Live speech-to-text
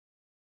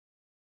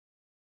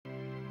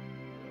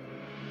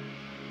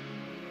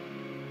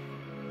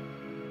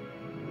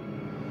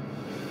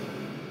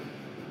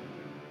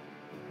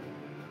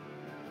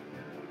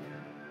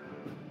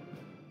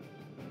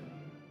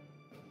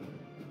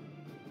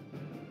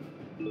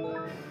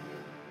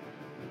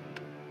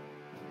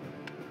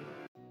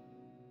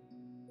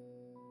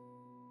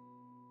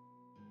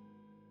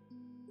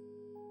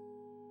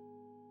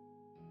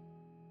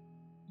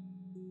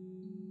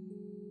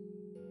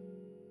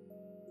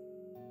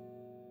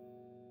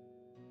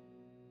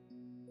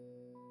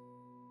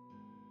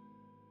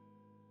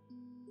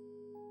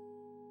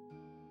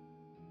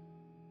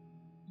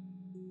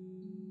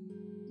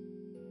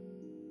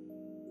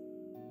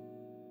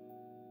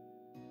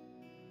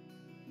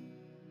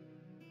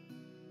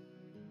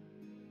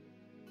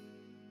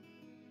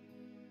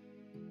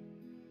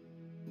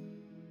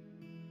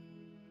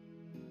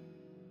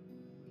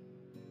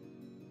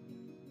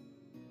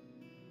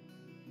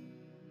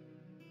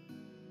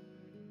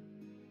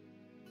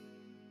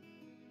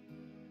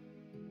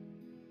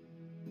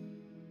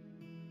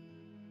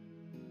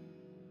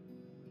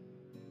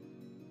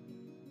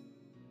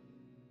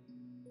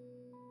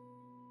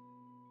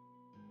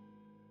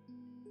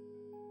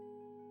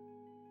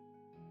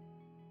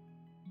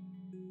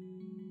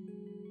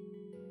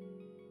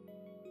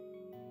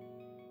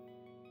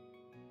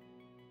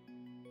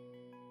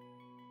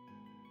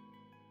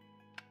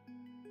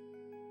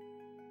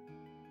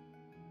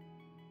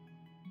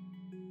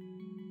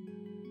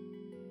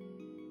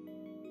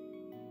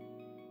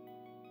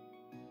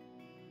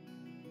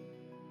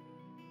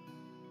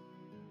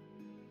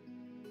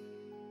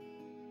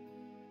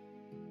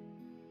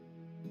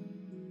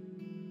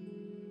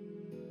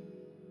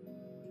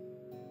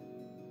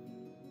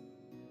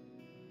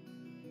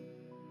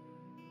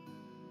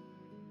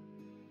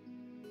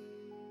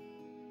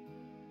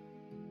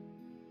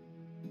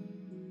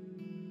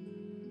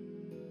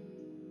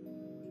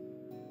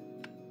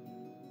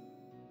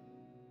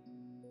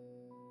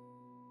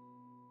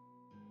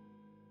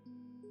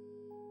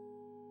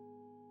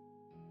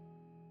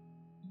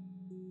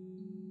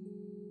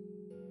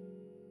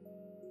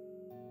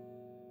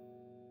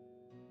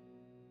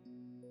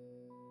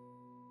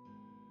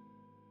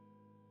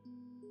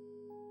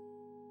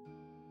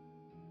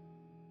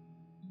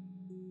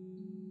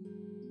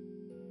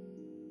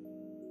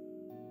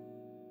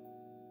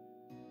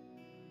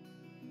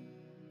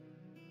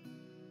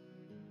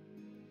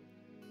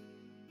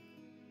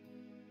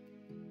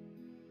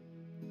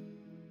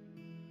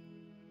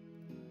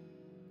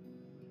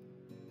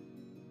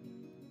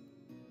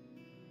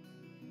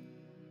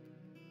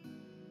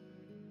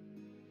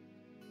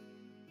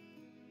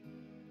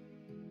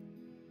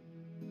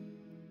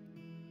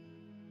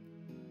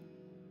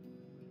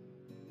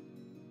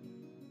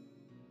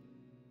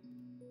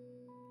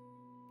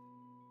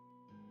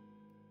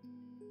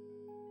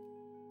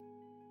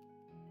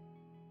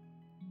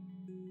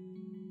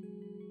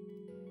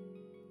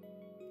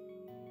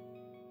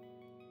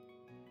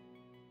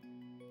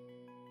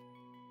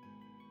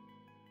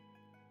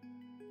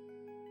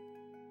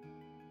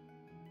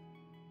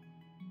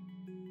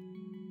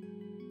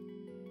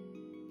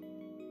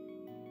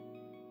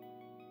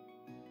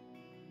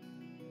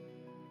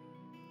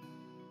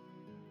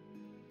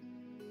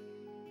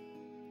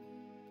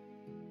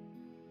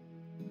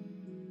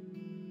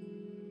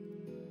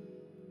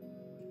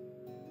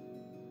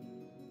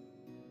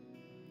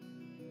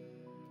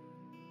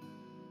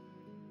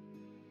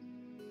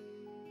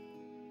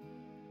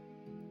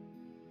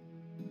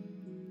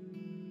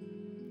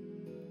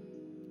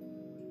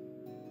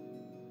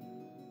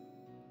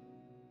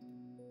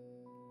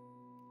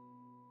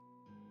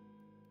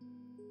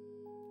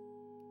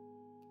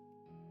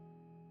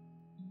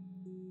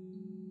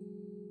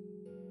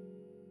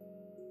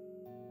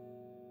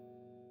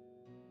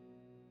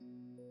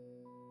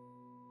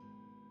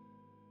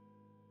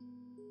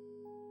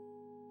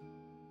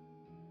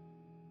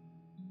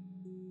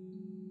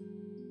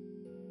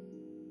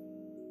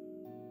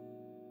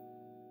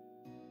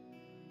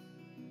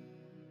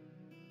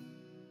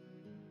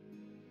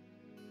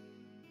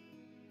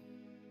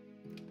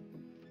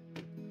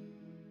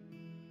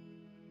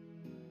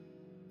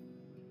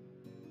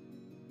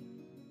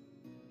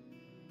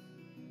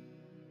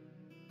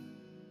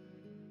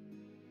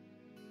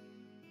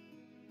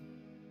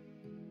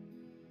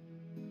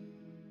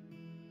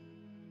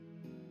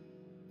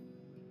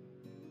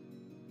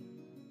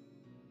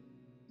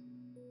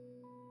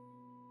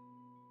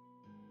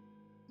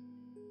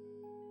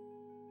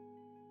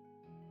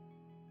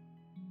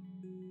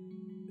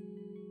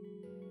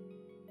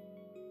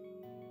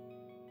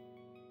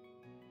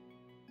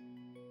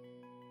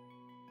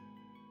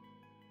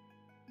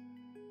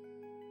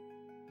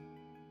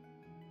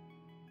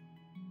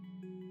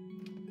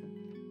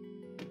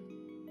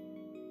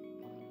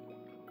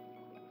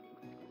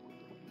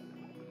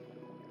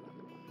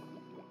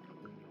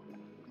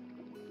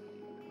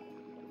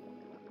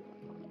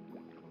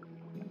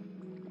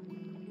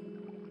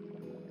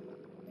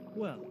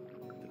Well,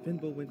 the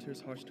Finnbull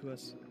winter's harsh to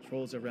us,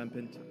 trolls are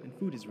rampant, and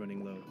food is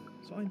running low,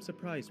 so I'm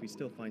surprised we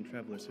still find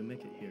travelers who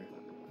make it here.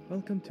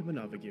 Welcome to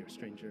Mythology,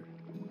 stranger.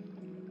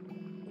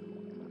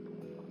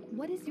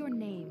 What is your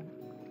name?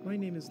 My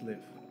name is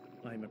Liv.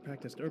 I am a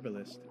practiced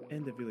herbalist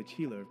and the village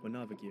healer of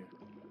Mythology.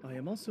 I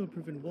am also a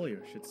proven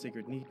warrior should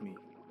Sigurd need me,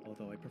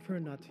 although I prefer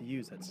not to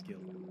use that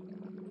skill.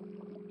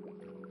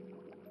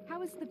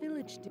 How is the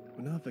village doing?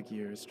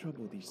 Manavagir is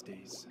trouble these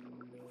days.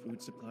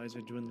 Food supplies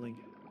are dwindling,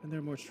 and there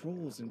are more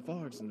trolls and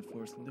vargs in the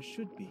forest than there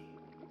should be.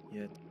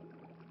 Yet,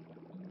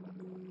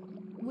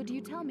 Would you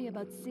tell me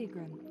about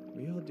Sigrun?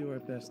 we all do our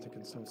best to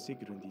console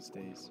Sigrun these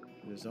days.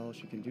 It is all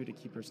she can do to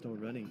keep her store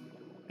running.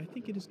 I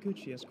think it is good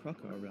she has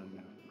Kraka around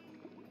now.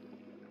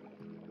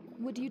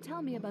 Would you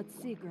tell me about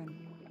Sigrun?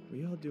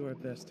 We all do our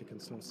best to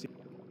console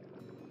Sigrun.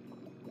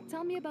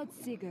 Tell me about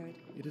Sigurd.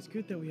 It is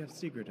good that we have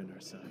Sigurd on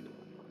our side.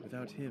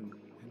 Without him,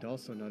 and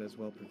also not as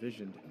well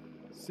provisioned,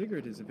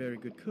 Sigurd is a very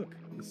good cook.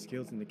 His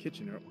skills in the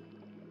kitchen are...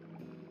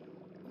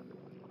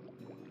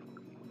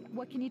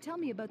 What can you tell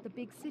me about the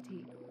big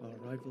city?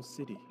 Our rival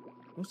city.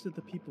 Most of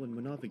the people in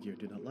Manavagir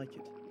do not like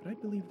it, but I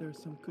believe there are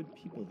some good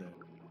people there.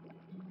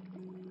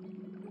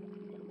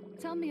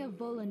 Tell me of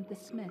Voland the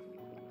smith.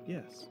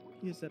 Yes,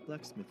 he is that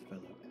blacksmith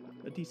fellow.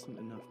 A decent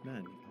enough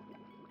man.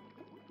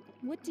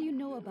 What do you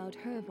know about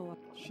Hervor?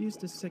 She is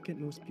the second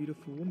most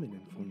beautiful woman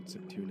in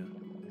Fornsiptuna.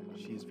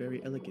 She is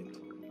very elegant,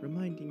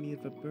 reminding me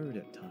of a bird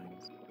at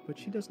times, but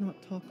she does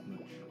not talk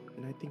much,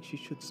 and I think she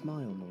should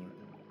smile more.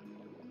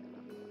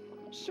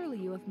 Surely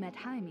you have met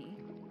Jaime.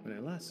 When I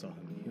last saw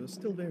him, he was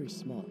still very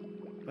small,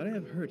 but I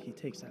have heard he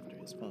takes after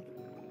his father.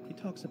 He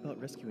talks about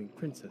rescuing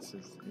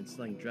princesses and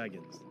slaying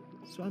dragons,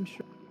 so I'm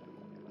sure...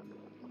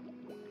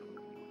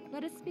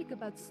 Let us speak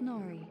about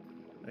Snorri.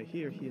 I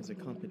hear he is a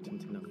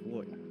competent enough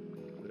warrior,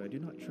 but I do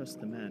not trust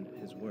the man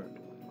at his word.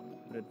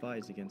 I would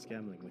advise against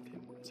gambling with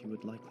him, as he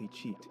would likely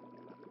cheat.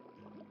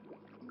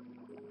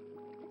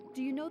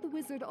 Do you know the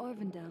wizard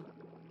Orvandel?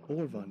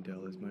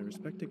 Orvandel is my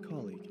respected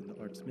colleague in the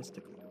arts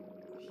mystical.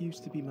 He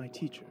used to be my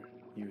teacher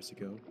years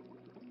ago.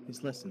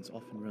 His lessons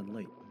often run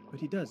late, but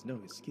he does know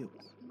his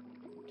skills.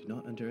 Do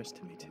not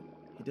underestimate him.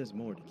 He does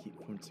more to keep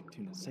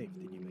Fornsiptuna safe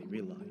than you may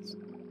realize.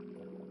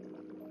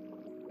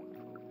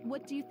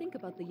 What do you think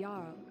about the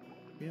Jarl?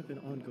 We have an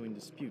ongoing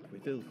dispute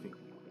with Ilfing.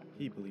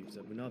 He believes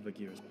that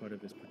Manavagir is part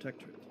of his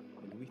protectorate,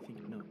 and we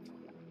think not.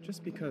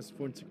 Just because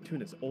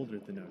Fornsiptuna is older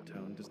than our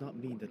town does not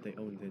mean that they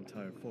own the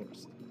entire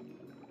forest.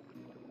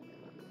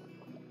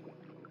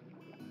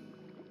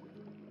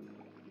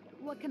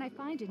 What can I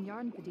find in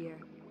Jarnvadir?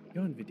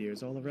 Jarnvadir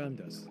is all around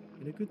us,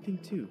 and a good thing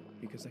too,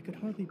 because I could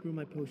hardly brew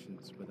my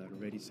potions without a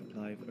ready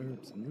supply of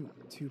herbs and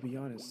root. To be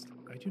honest,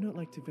 I do not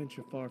like to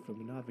venture far from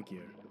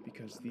Manavagir,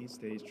 because these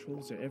days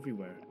trolls are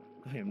everywhere.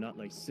 I am not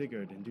like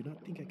Sigurd and do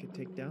not think I could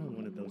take down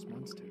one of those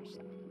monsters.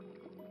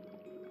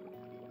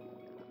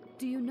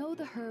 Do you know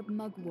the herb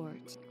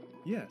mugwort?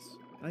 Yes,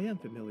 I am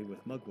familiar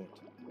with mugwort.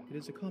 It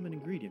is a common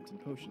ingredient in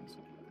potions.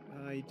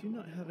 I do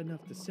not have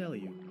enough to sell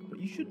you, but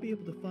you should be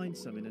able to find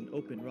some in an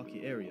open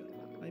rocky area.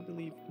 I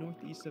believe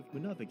northeast of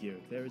Manavagir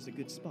there is a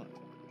good spot.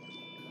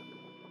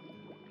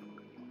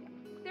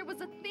 There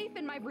was a thief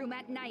in my room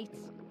at night!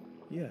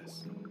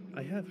 Yes,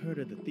 I have heard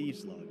of the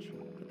Thieves' Lodge,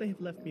 but they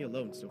have left me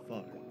alone so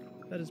far.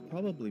 That is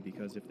probably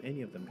because if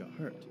any of them got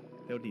hurt,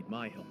 they'll need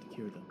my help to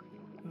cure them.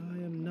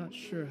 I am not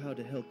sure how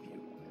to help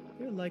you.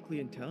 They're likely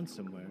in town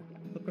somewhere,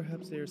 but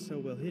perhaps they are so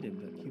well hidden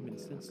that human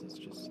senses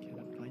just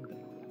cannot find them.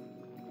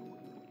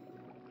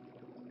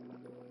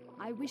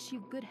 I wish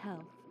you good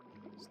health.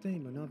 Stay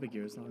in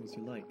Manavagir as long as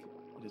you like.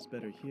 It is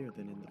better here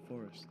than in the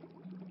forest.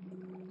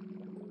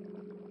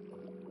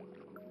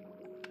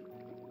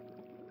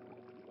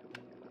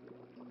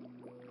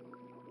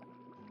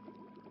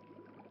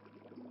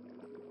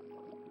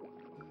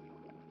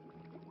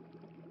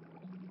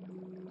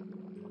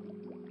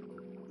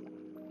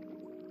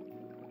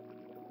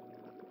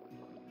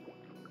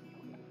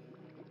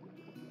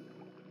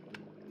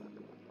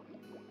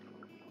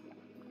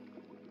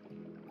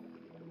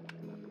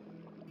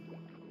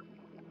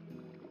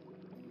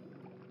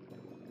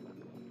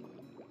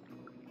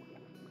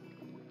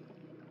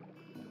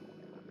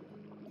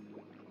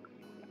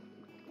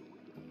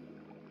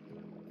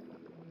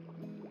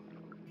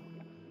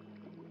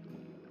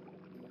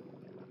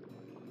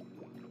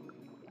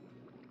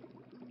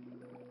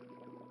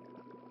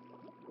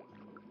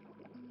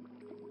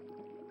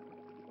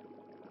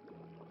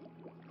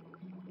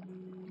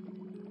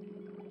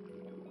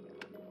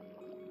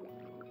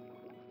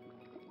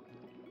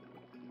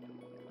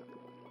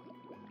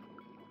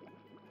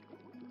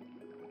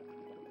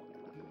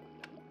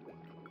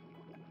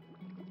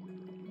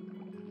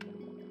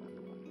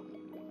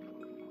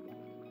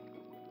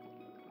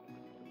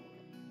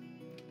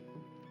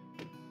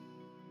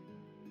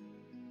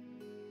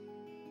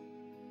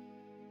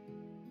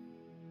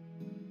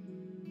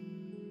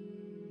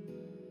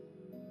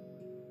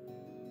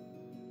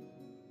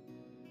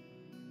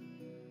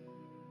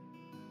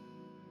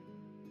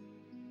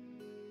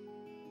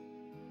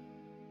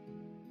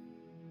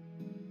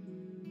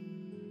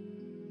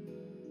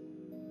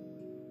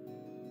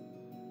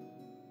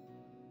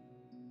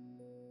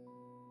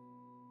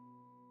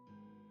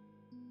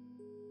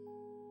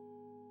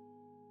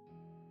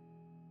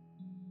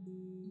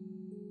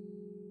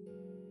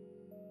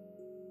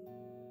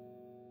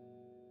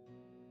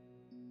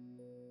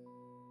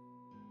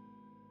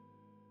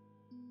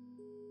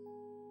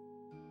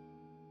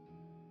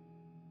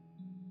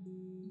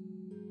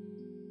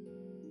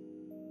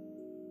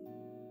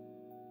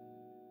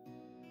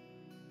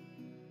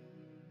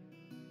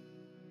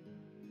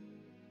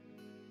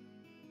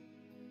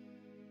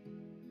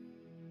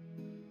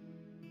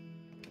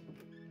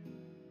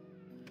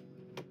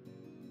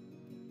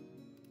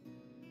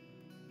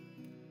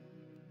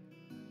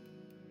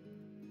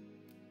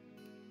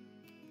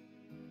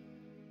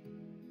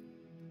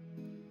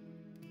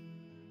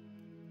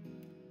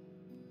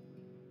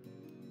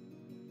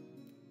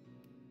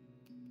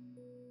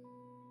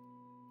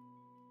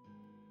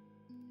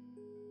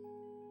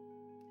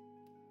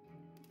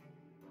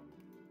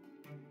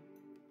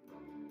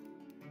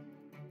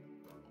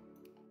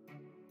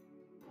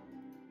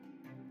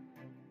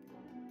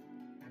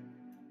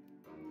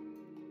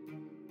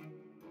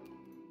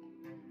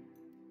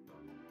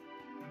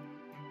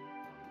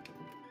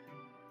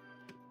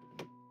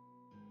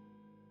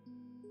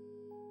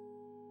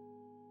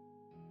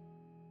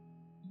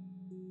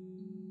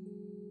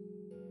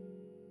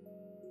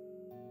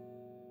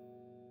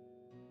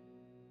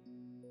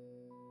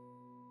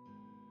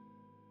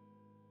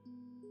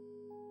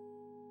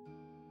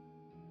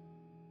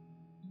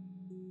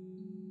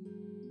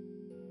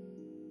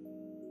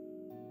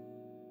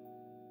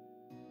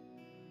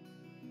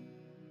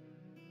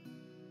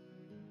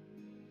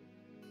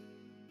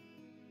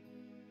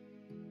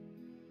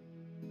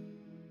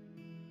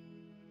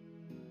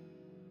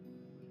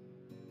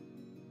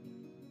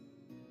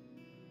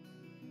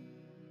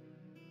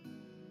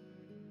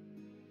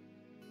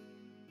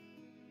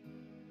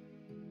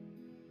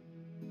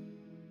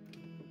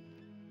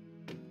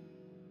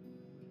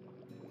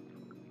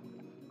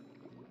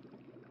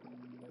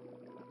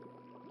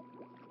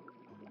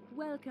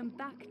 Welcome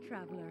back,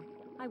 traveler.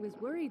 I was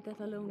worried that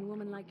a lone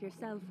woman like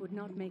yourself would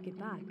not make it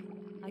back.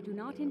 I do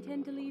not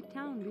intend to leave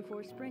town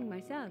before spring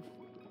myself.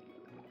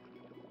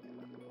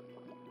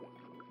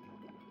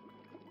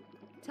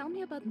 Tell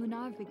me about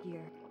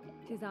Munarvigir.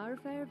 'Tis our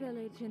fair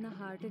village in the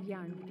heart of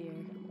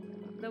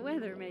Yarnvdir. The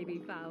weather may be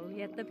foul,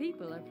 yet the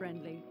people are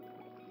friendly.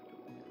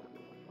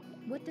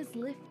 What does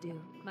Lif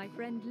do? My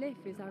friend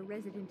Lif is our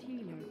resident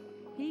healer.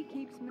 He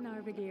keeps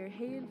Munarvigir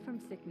hale from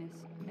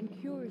sickness and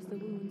cures the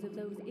wounds of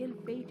those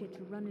ill-fated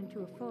to run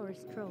into a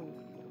forest troll.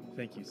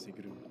 Thank you,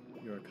 Sigrun.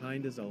 You are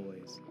kind as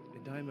always,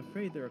 and I am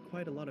afraid there are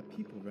quite a lot of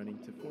people running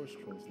to forest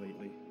trolls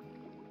lately.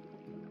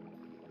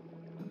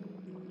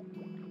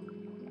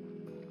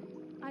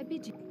 I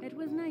bid you. It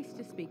was nice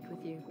to speak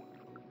with you.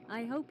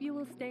 I hope you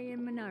will stay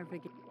in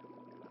Munarvigir.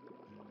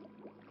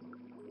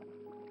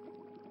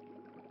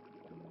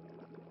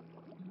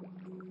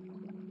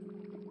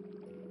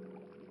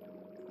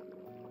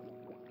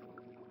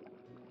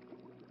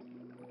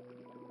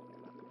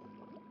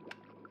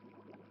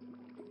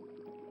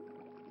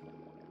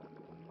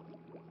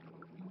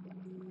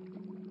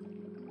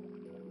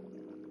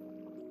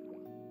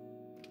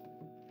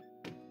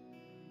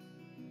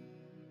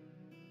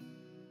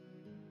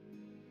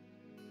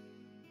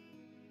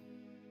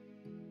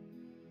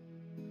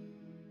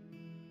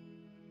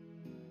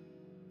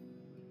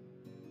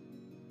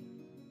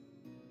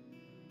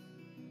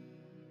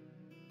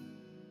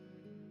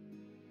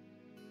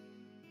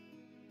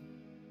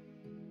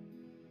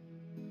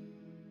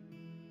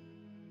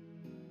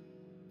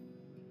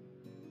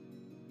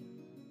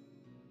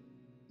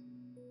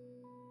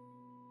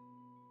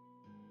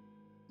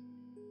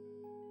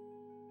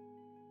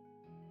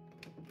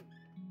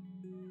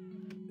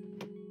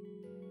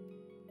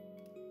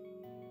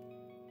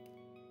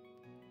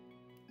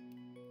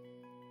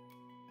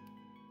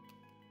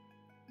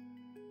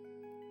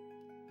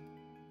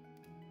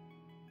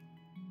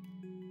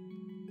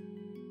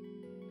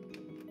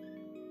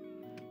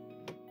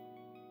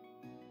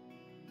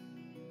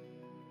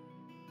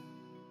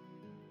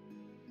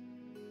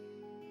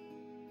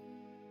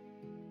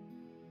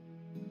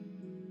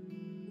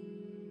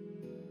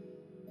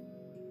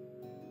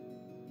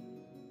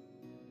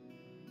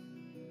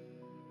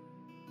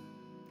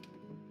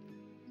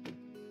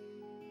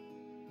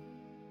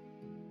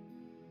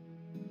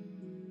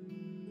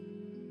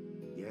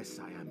 Yes,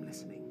 I am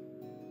listening.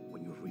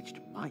 When you've reached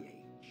my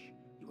age,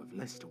 you have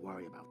less to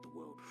worry about the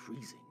world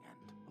freezing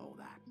and all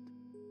that.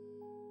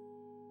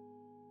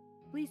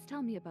 Please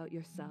tell me about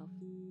yourself.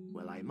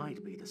 Well, I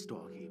might be the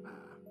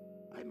storekeeper.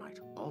 I might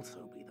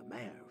also be the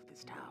mayor of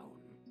this town.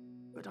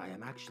 But I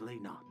am actually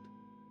not.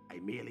 I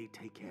merely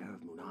take care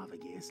of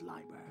Munarvigir's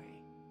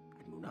library.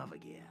 And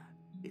Munarvigir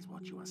is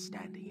what you are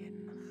standing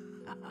in.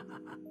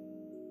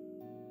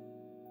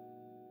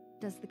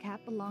 Does the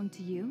cat belong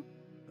to you?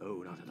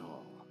 Oh, not at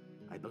all.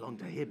 I belong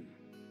to him.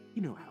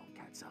 You know how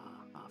cats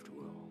are, after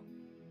all.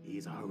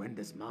 He's a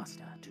horrendous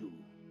master, too.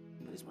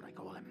 That is what I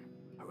call him.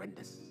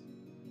 Horrendous.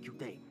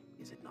 Cute name,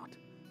 is it not?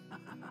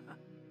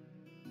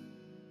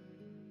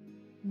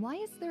 Why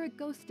is there a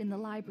ghost in the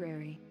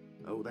library?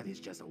 Oh, that is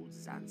just old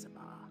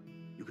Zanzibar.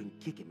 You can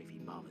kick him if he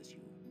bothers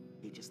you.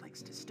 He just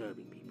likes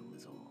disturbing people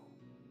is all.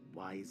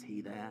 Why is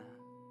he there?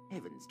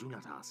 Heavens, do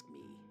not ask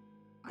me.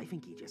 I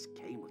think he just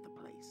came with the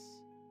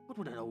place. What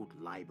would an old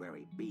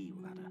library be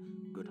without a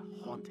good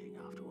haunting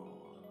after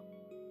all?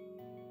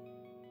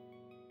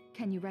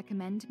 Can you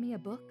recommend me a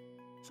book?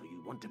 So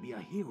you want to be a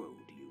hero,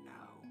 do you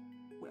now?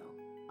 Well,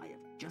 I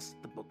have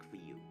just the book for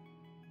you.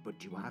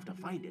 But you have to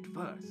find it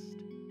first,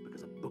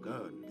 because a book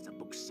earned is a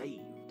book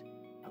saved.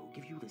 I will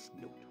give you this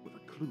note with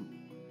a clue,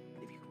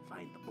 and if you can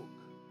find the book,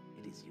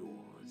 it is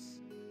yours.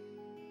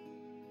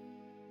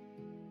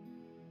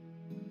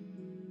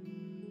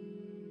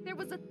 There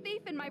was a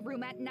thief in my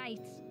room at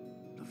night.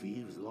 The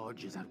Thieves'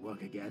 Lodge is at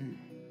work again?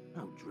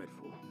 How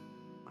dreadful.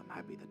 I'm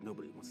happy that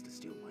nobody wants to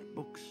steal my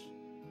books.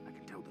 I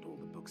can tell that all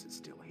the books are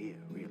still here,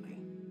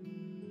 really.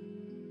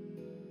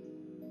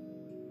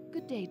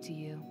 Good day to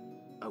you.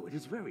 Oh, it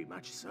is very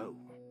much so.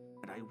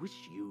 And I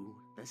wish you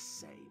the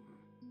same.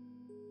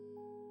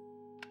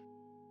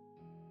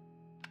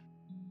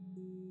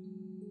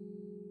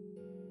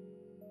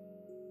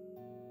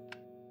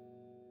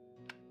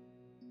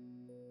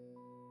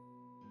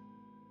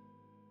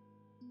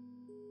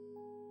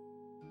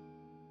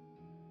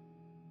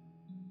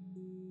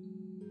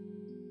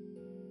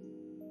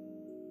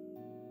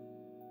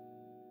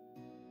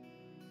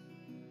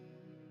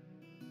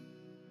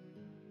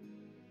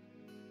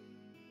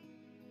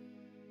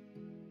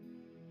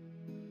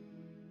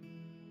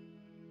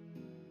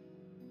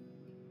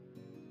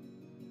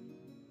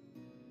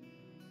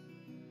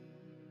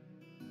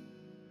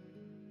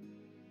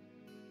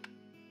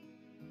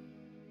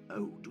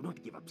 Oh, do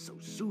not give up so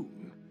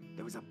soon.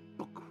 There is a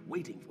book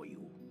waiting for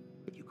you.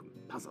 You can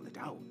puzzle it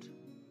out.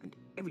 And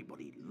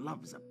everybody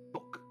loves a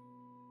book.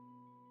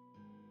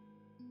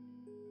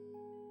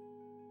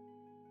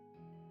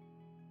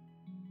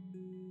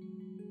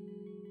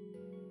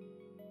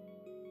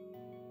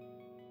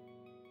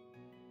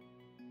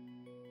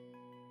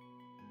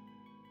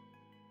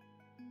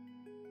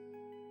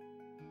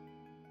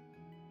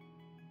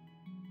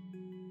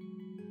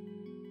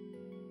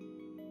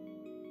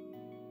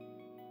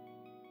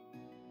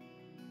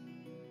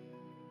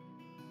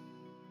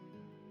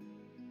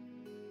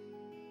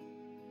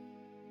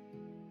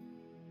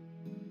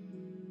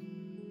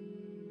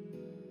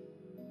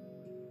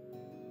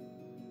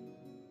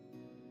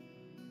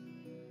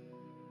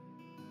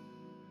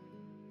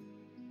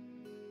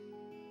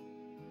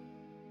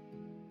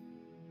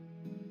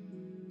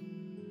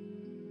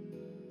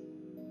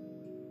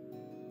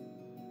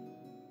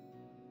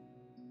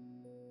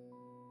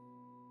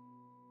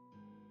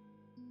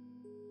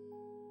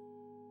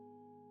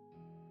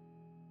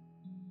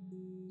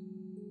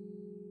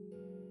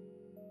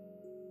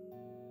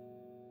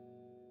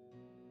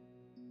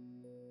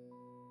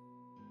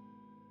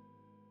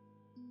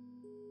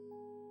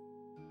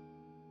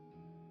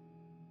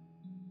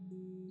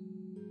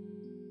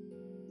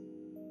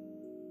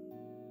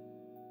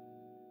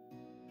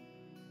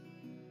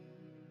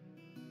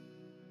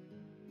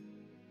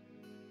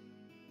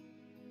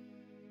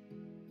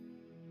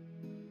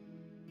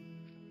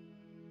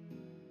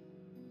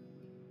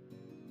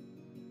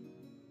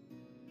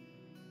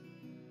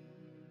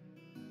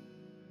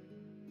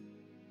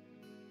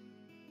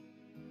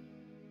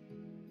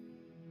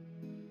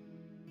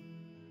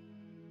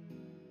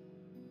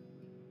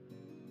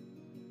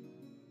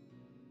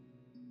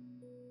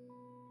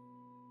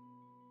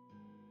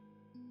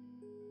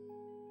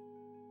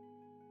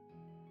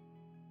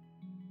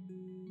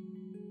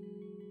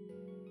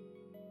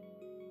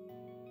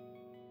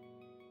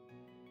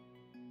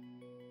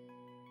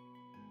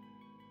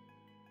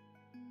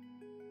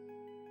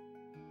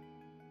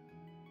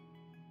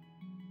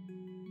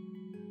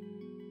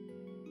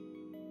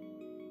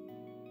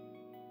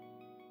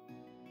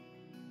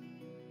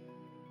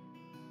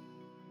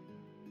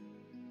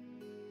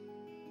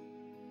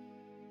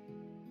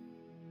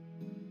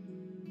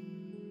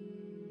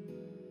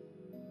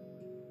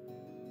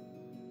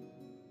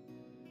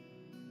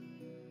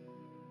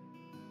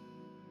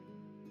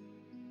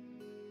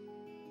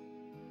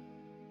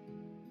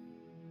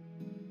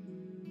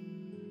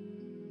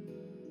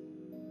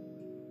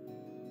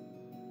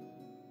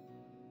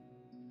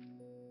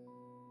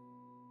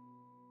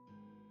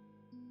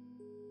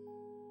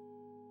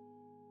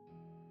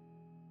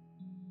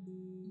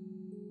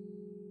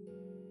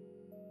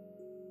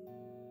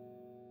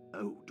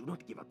 No, do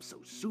not give up so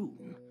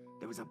soon.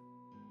 There is a...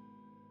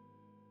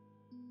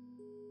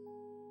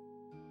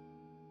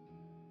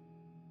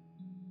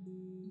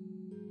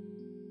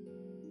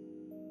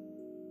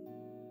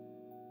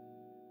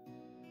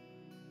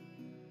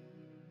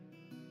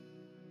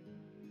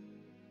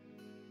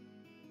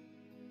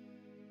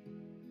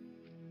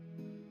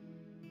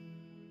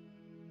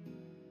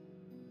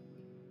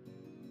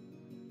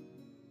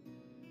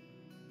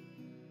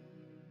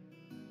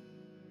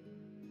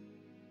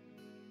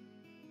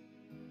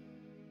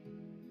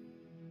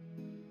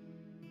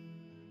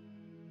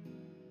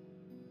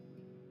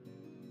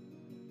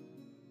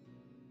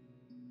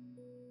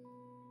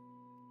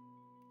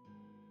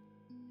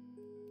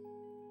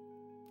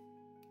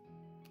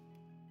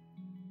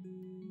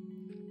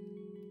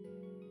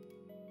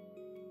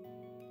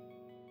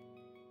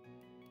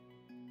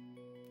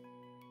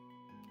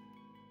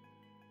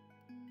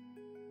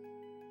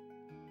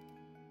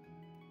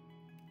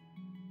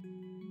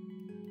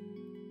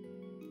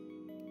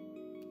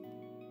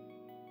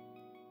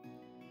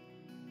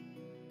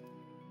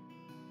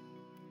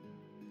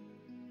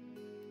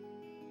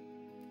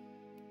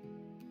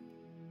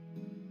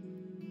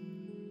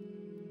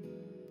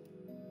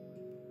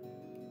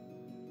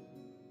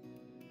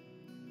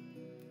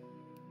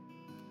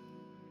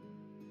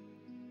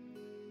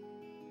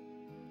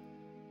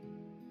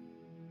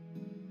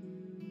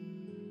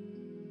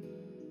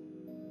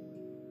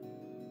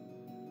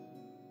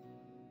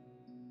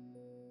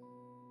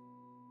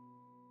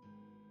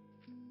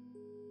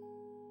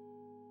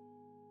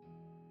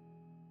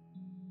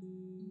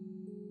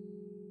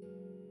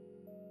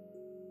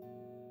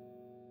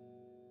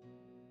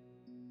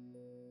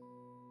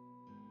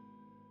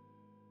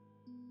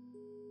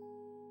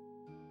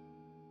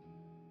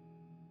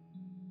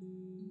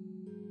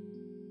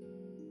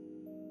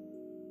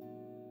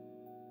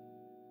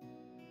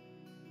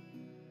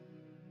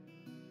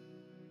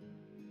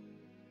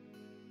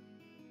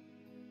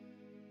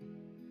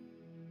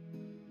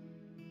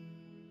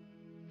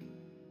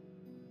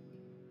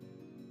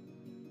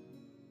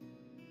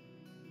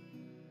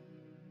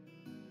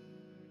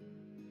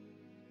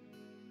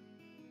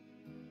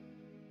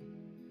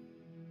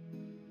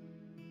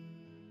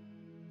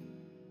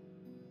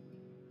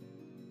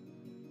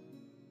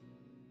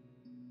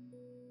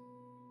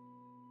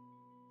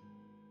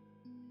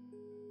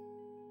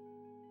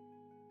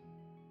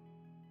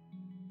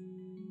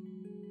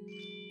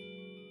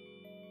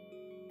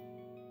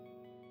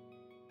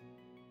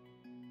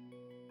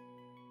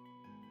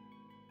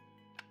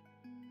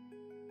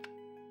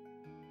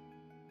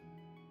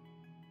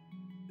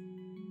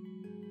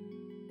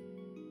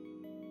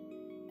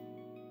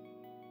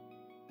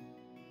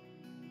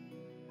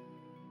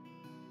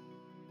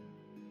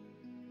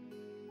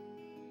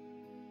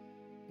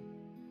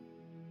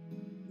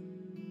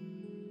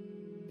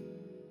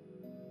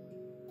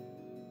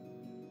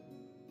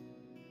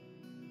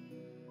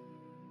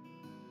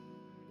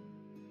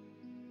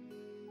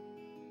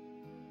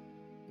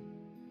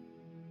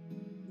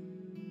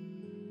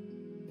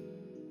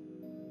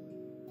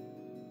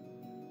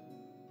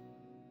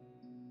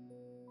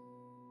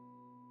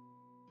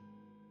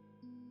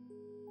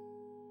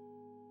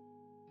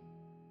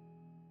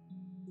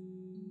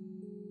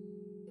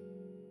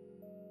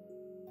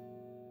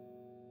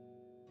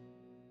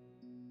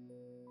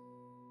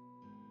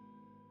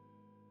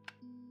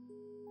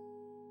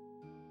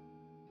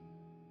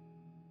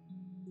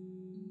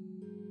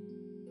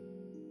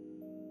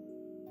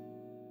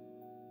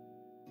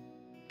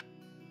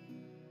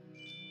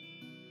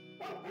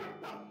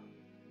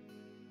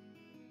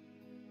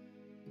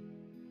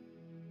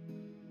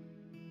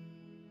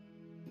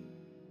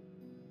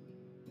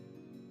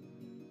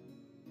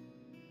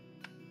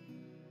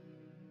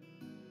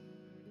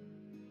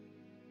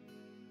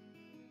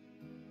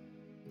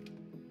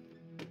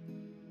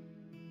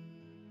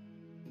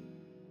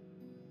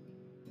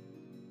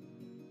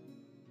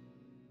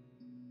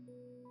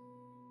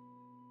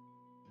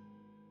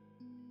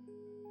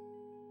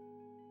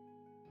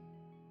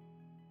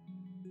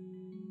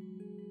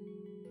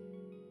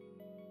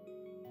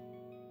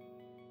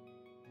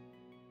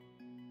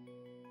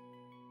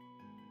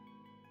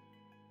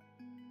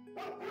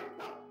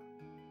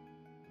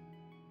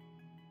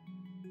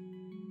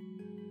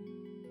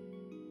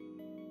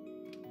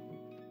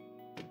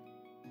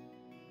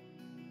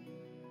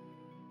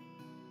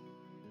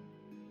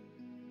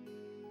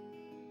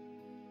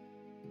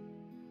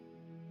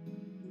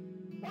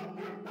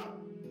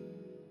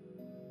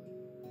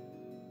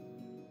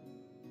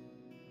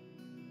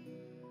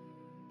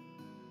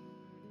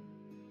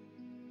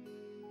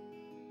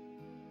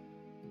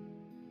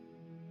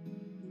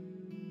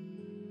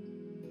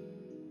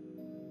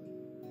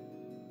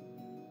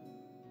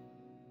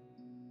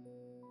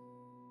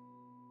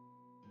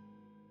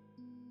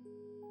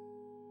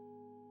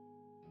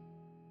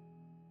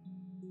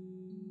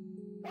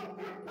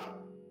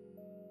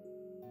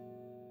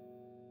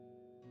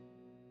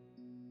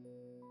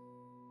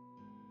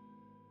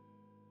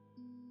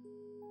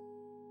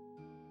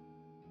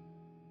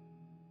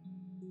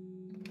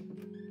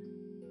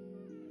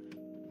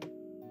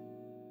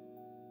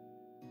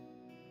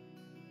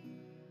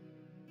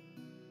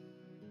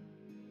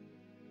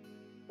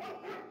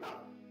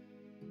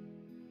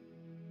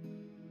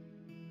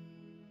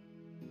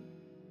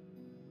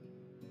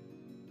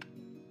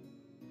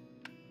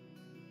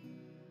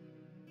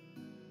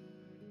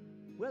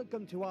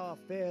 Welcome to our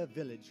fair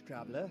village,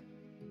 traveler.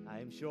 I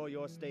am sure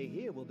your stay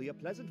here will be a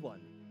pleasant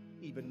one,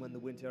 even when the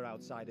winter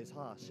outside is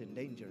harsh and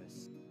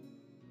dangerous.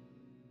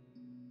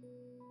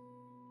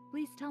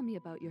 Please tell me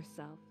about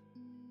yourself.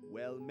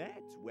 Well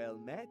met, well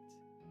met.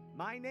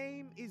 My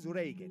name is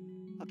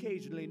Regan,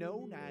 occasionally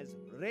known as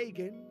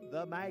Regan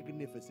the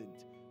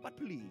Magnificent. But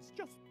please,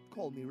 just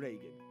call me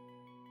Regan,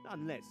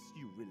 unless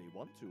you really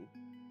want to.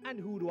 And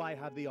who do I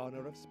have the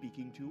honor of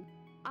speaking to?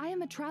 I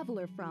am a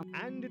traveler from...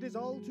 And it is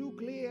all too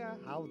clear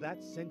how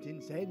that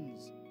sentence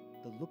ends.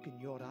 The look in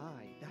your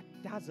eye, that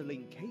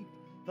dazzling cape,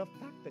 the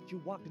fact that you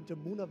walked into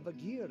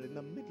Munavagir in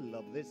the middle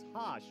of this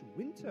harsh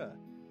winter.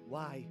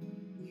 Why,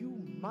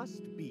 you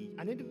must be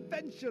an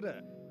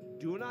adventurer.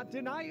 Do not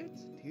deny it.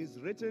 'Tis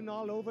written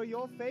all over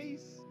your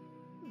face.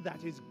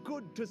 That is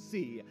good to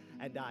see,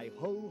 and I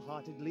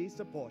wholeheartedly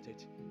support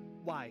it.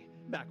 Why,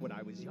 back when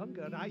I was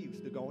younger, I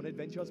used to go on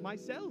adventures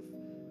myself.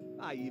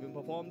 I even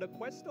performed a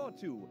quest or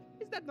two.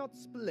 Is that not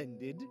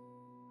splendid?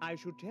 I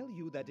should tell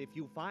you that if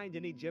you find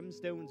any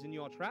gemstones in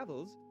your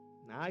travels,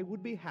 I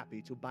would be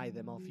happy to buy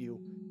them off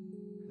you.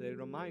 They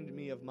remind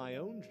me of my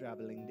own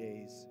traveling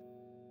days.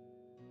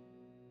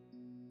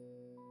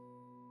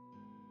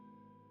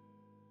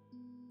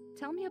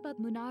 Tell me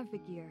about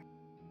Munarvigir.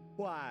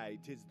 Why,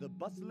 'tis the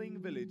bustling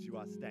village you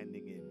are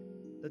standing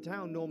in. The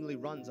town normally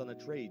runs on a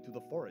trade through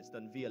the forest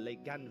and via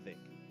Lake Ganvik.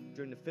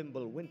 During the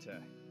Fimble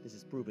winter, this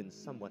has proven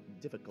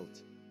somewhat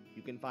difficult.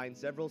 You can find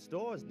several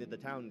stores near the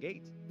town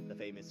gate, the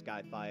famous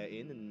Skyfire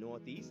Inn in the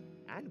northeast,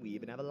 and we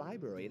even have a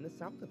library in the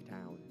south of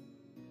town.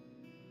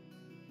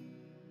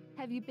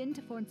 Have you been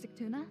to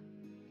Fornsigtuna?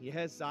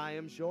 Yes, I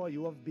am sure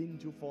you have been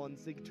to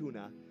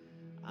Fornsigtuna.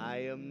 I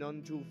am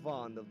none too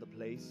fond of the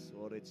place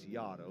or its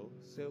Jarl,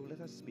 so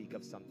let us speak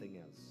of something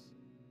else.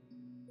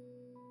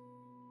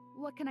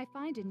 What can I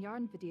find in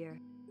Yarnvidir?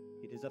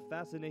 It is a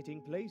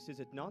fascinating place, is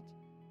it not?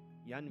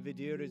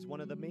 Yarnvidir is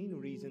one of the main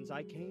reasons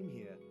I came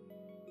here.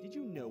 Did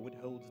you know it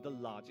holds the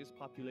largest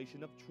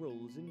population of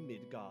trolls in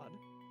Midgard?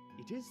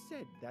 It is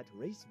said that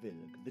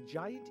Racevilg, the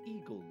giant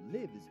eagle,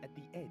 lives at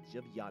the edge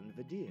of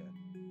Yarnvidir.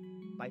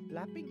 By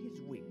flapping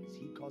his wings,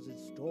 he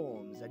causes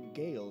storms and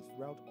gales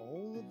throughout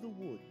all of the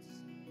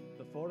woods.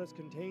 The forest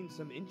contains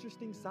some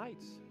interesting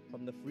sights,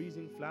 from the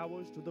freezing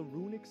flowers to the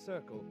runic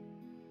circle.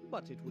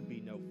 But it would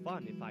be no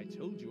fun if I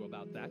told you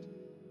about that.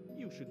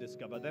 You should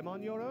discover them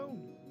on your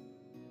own.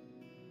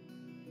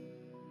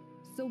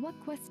 So what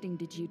questing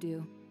did you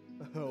do?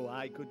 Oh,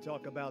 I could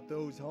talk about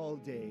those all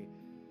day.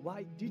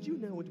 Why, did you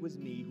know it was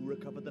me who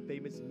recovered the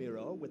famous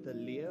mirror with the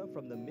leer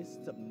from the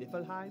mists of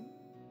Niflheim?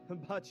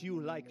 But you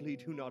likely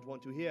do not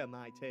want to hear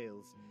my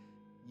tales.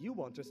 You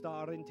want to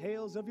star in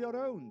tales of your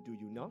own, do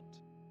you not?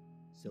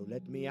 So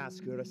let me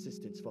ask your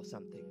assistance for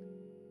something.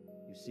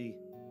 You see,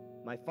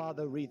 my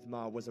father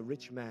Rithmar was a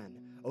rich man,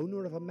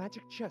 owner of a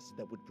magic chest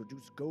that would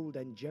produce gold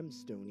and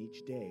gemstone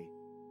each day.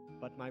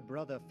 But my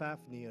brother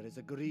Fafnir is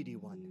a greedy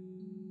one.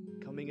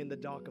 Coming in the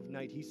dark of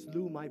night, he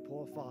slew my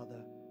poor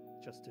father,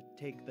 just to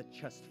take the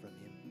chest from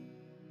him.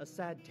 A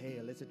sad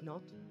tale, is it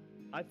not?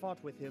 I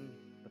fought with him,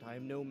 but I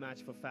am no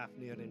match for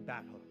Fafnir in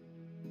battle,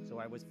 so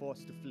I was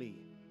forced to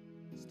flee.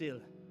 Still,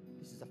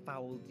 this is a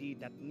foul deed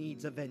that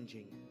needs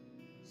avenging.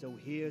 So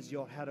here's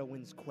your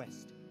heroine's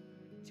quest.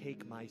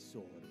 Take my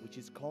sword, which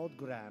is called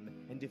Gram,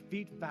 and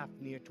defeat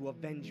Fafnir to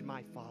avenge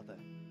my father.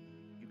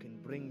 You can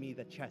bring me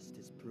the chest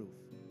as proof.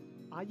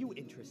 Are you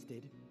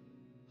interested?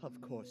 Of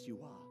course you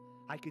are.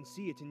 I can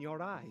see it in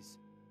your eyes.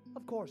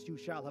 Of course you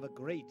shall have a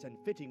great and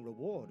fitting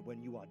reward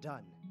when you are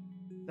done.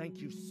 Thank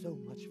you so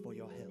much for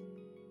your help.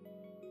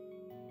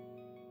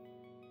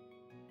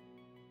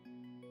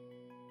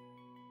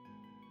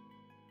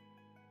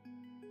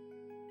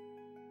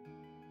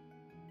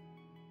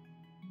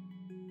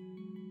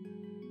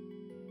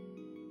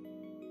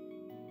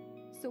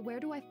 So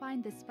where do I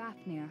find this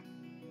Fafnir?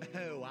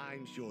 Oh,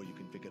 I'm sure you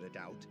can figure it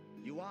out.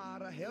 You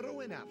are a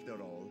heroine after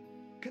all.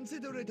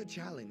 Consider it a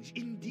challenge,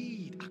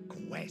 indeed, a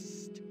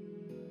quest.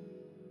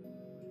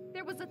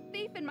 There was a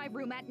thief in my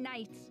room at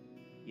night!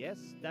 Yes,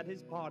 that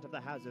is part of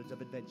the hazards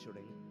of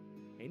adventuring.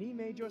 Any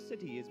major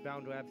city is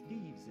bound to have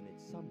thieves in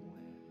it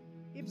somewhere.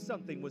 If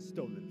something was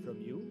stolen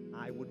from you,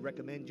 I would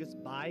recommend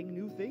just buying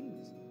new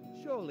things.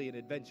 Surely an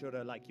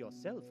adventurer like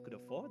yourself could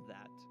afford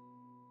that.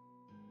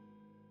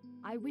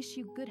 I wish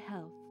you good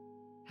health.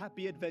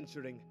 Happy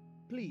adventuring.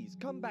 Please,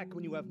 come back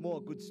when you have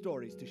more good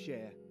stories to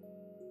share.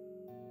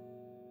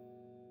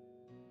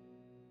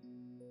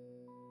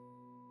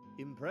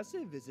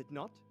 Impressive, is it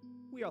not?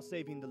 We are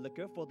saving the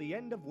liquor for the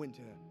end of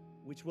winter,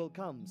 which will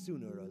come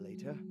sooner or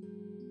later.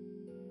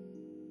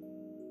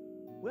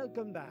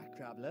 Welcome back,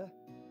 traveler.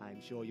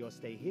 I'm sure your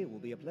stay here will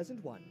be a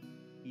pleasant one.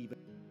 Even...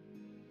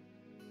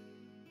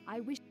 I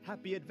wish...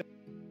 Happy adventure.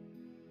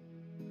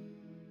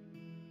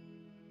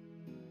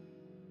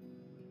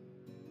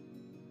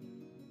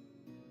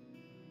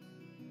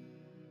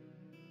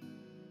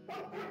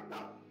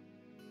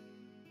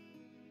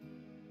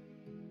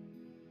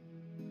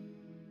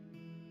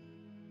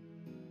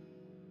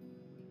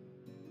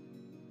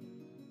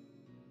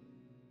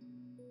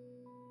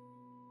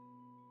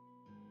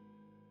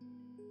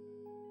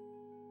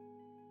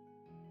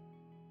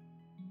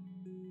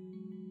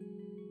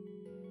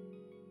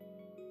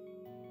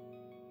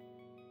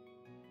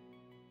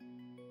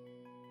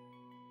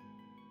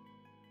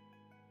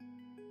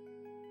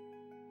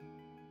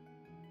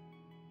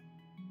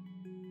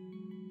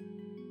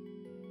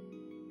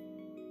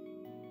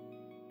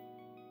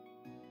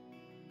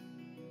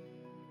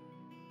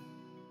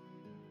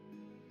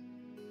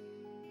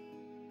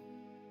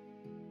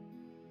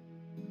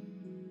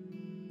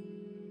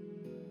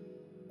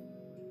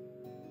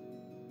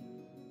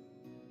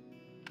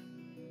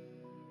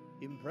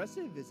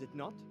 Impressive, is it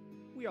not?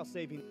 We are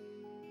saving...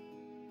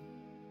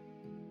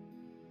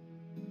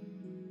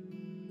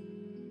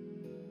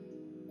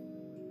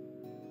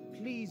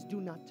 Please do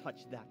not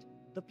touch that.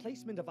 The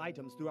placement of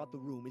items throughout the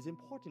room is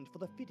important for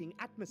the fitting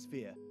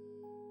atmosphere.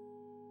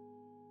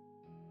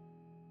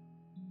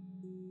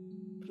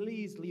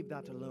 Please leave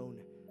that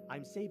alone.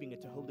 I'm saving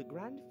it to hold a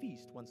grand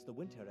feast once the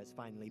winter has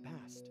finally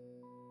passed.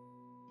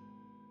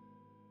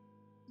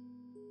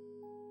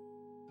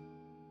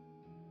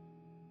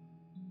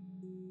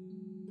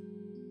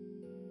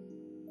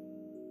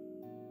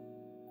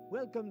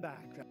 Welcome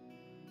back.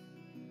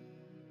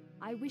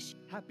 I wish...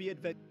 Happy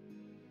adventure.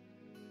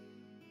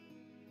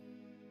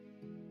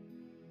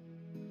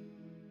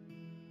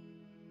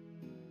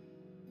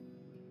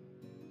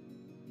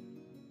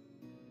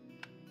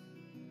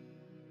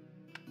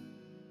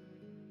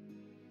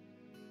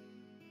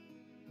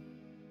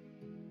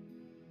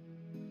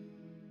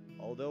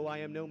 Although I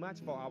am no match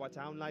for our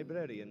town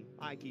librarian,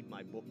 I keep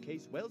my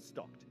bookcase well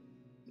stocked.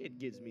 It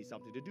gives me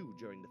something to do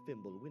during the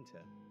Fimble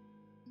winter.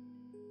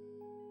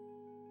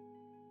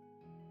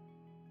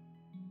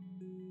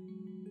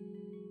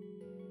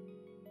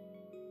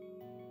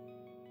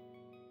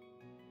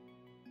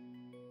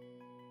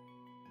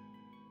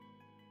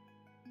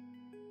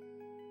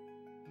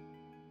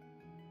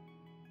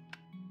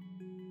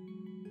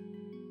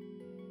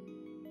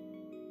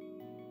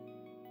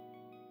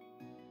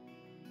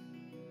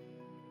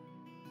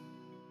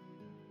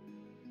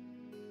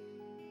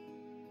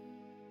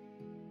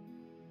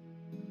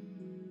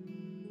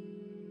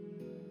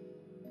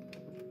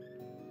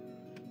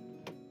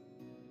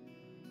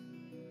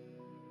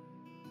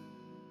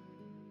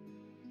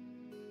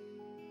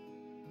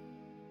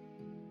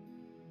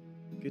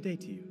 Good day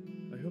to you.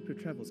 I hope your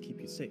travels keep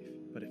you safe,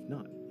 but if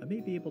not, I may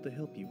be able to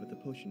help you with a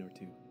potion or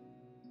two.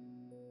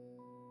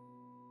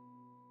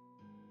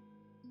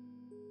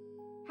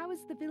 How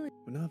is the village?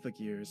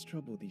 Manavagir is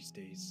trouble these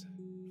days.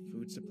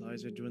 Food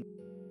supplies are dwindling.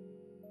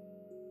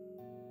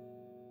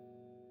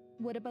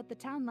 What about the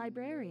town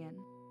librarian?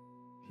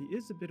 He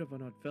is a bit of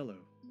an odd fellow,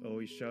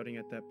 always shouting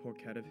at that poor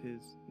cat of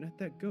his, and at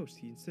that ghost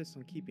he insists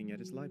on keeping at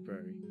his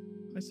library.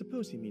 I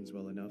suppose he means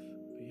well enough,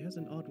 but he has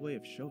an odd way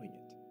of showing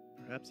it.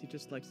 Perhaps he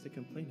just likes to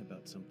complain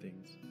about some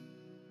things.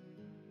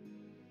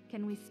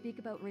 Can we speak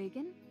about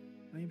Reagan?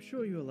 I am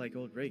sure you will like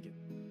old Reagan.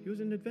 He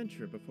was an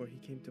adventurer before he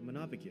came to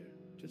Manavagir,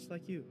 just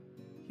like you.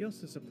 He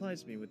also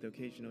supplies me with the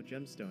occasional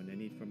gemstone I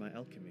need for my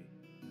alchemy.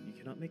 You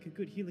cannot make a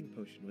good healing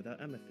potion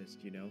without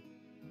amethyst, you know.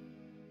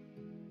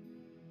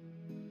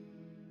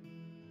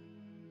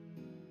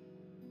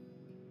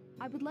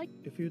 I would like...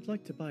 If you would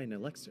like to buy an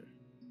elixir,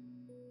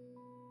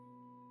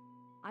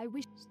 I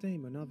wish... stay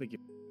in Manavagir.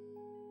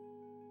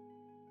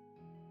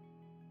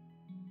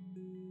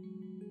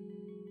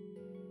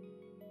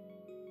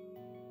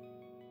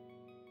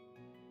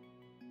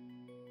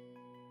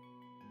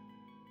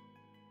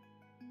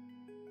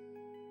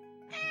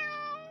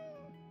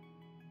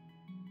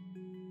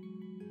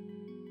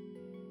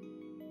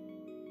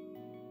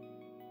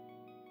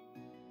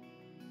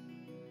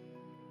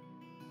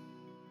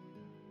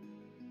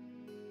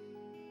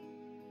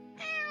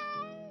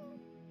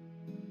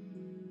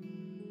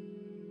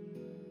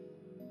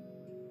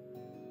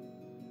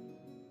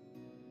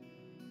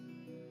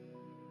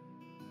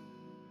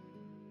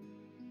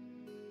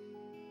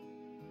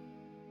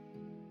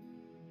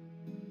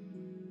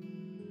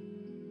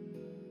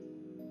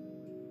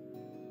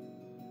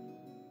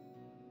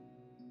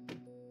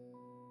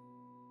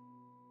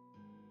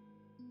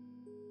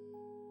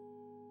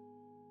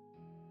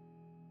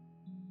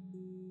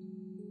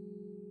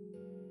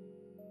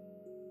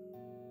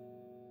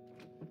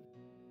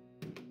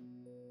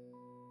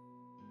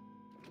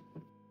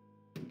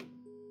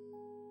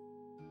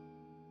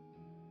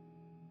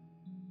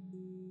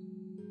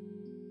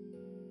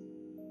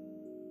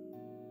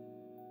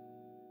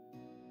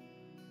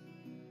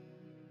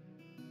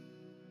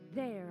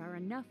 There are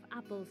enough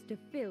apples to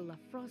fill a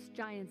frost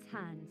giant's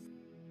hands.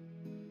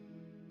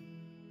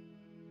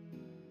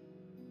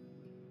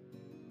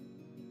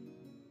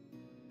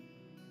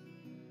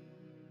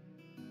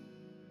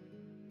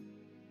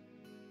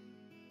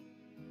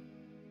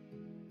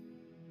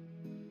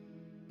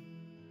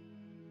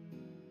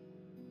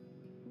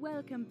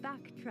 Welcome back,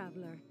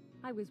 traveler.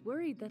 I was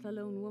worried that a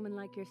lone woman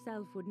like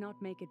yourself would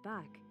not make it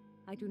back.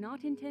 I do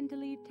not intend to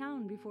leave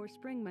town before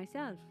spring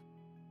myself.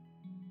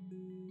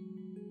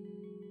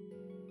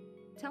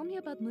 Tell me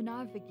about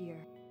Manavagir.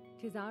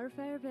 'Tis our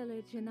fair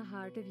village in the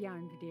heart of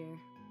Yarnvadir.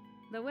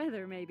 The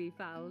weather may be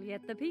foul,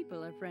 yet the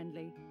people are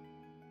friendly.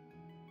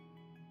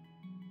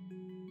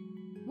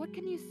 What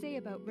can you say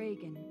about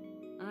Reagan?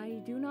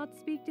 I do not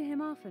speak to him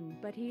often,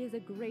 but he is a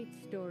great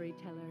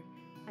storyteller.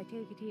 I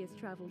take it he has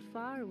traveled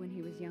far when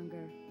he was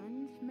younger,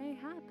 and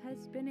mayhap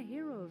has been a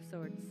hero of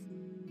sorts.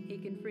 He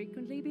can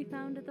frequently be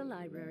found at the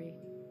library.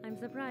 I'm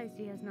surprised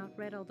he has not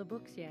read all the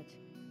books yet.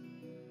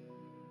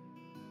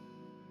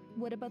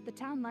 What about the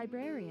town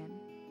librarian?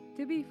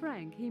 To be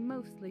frank, he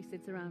mostly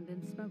sits around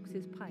and smokes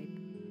his pipe.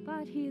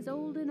 But he is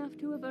old enough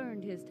to have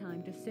earned his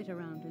time to sit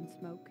around and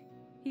smoke.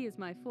 He is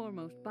my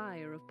foremost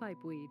buyer of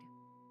pipeweed.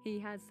 He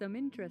has some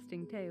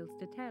interesting tales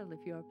to tell if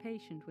you're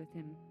patient with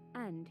him,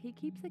 and he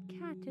keeps a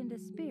cat and a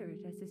spirit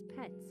as his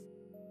pets.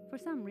 For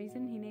some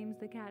reason, he names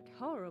the cat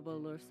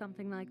Horrible or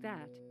something like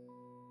that.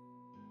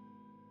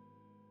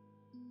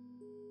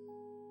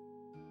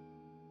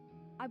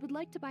 I would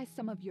like to buy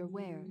some of your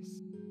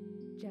wares.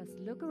 Just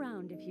look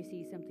around if you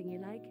see something you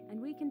like,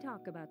 and we can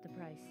talk about the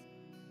price.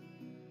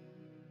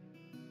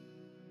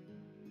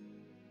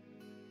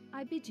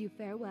 I bid you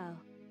farewell.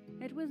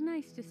 It was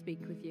nice to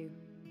speak with you.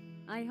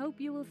 I hope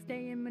you will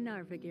stay in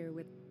Manarvagir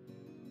with...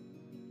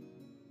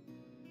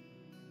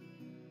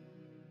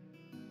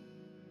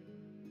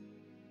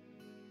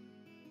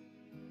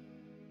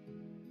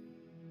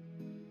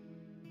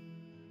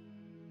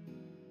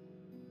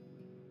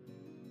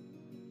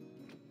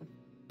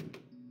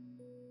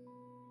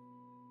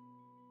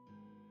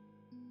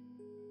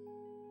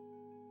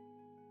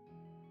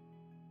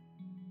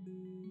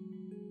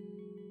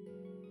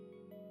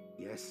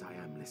 Yes, I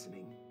am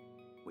listening.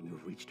 When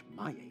you've reached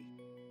my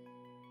age.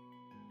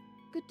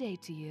 Good day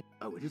to you.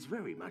 Oh, it is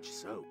very much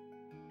so.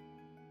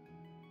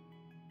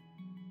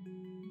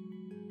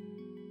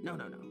 No.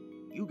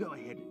 You go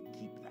ahead and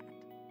keep that.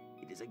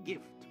 It is a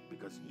gift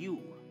because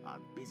you are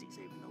busy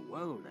saving the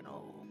world and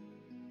all.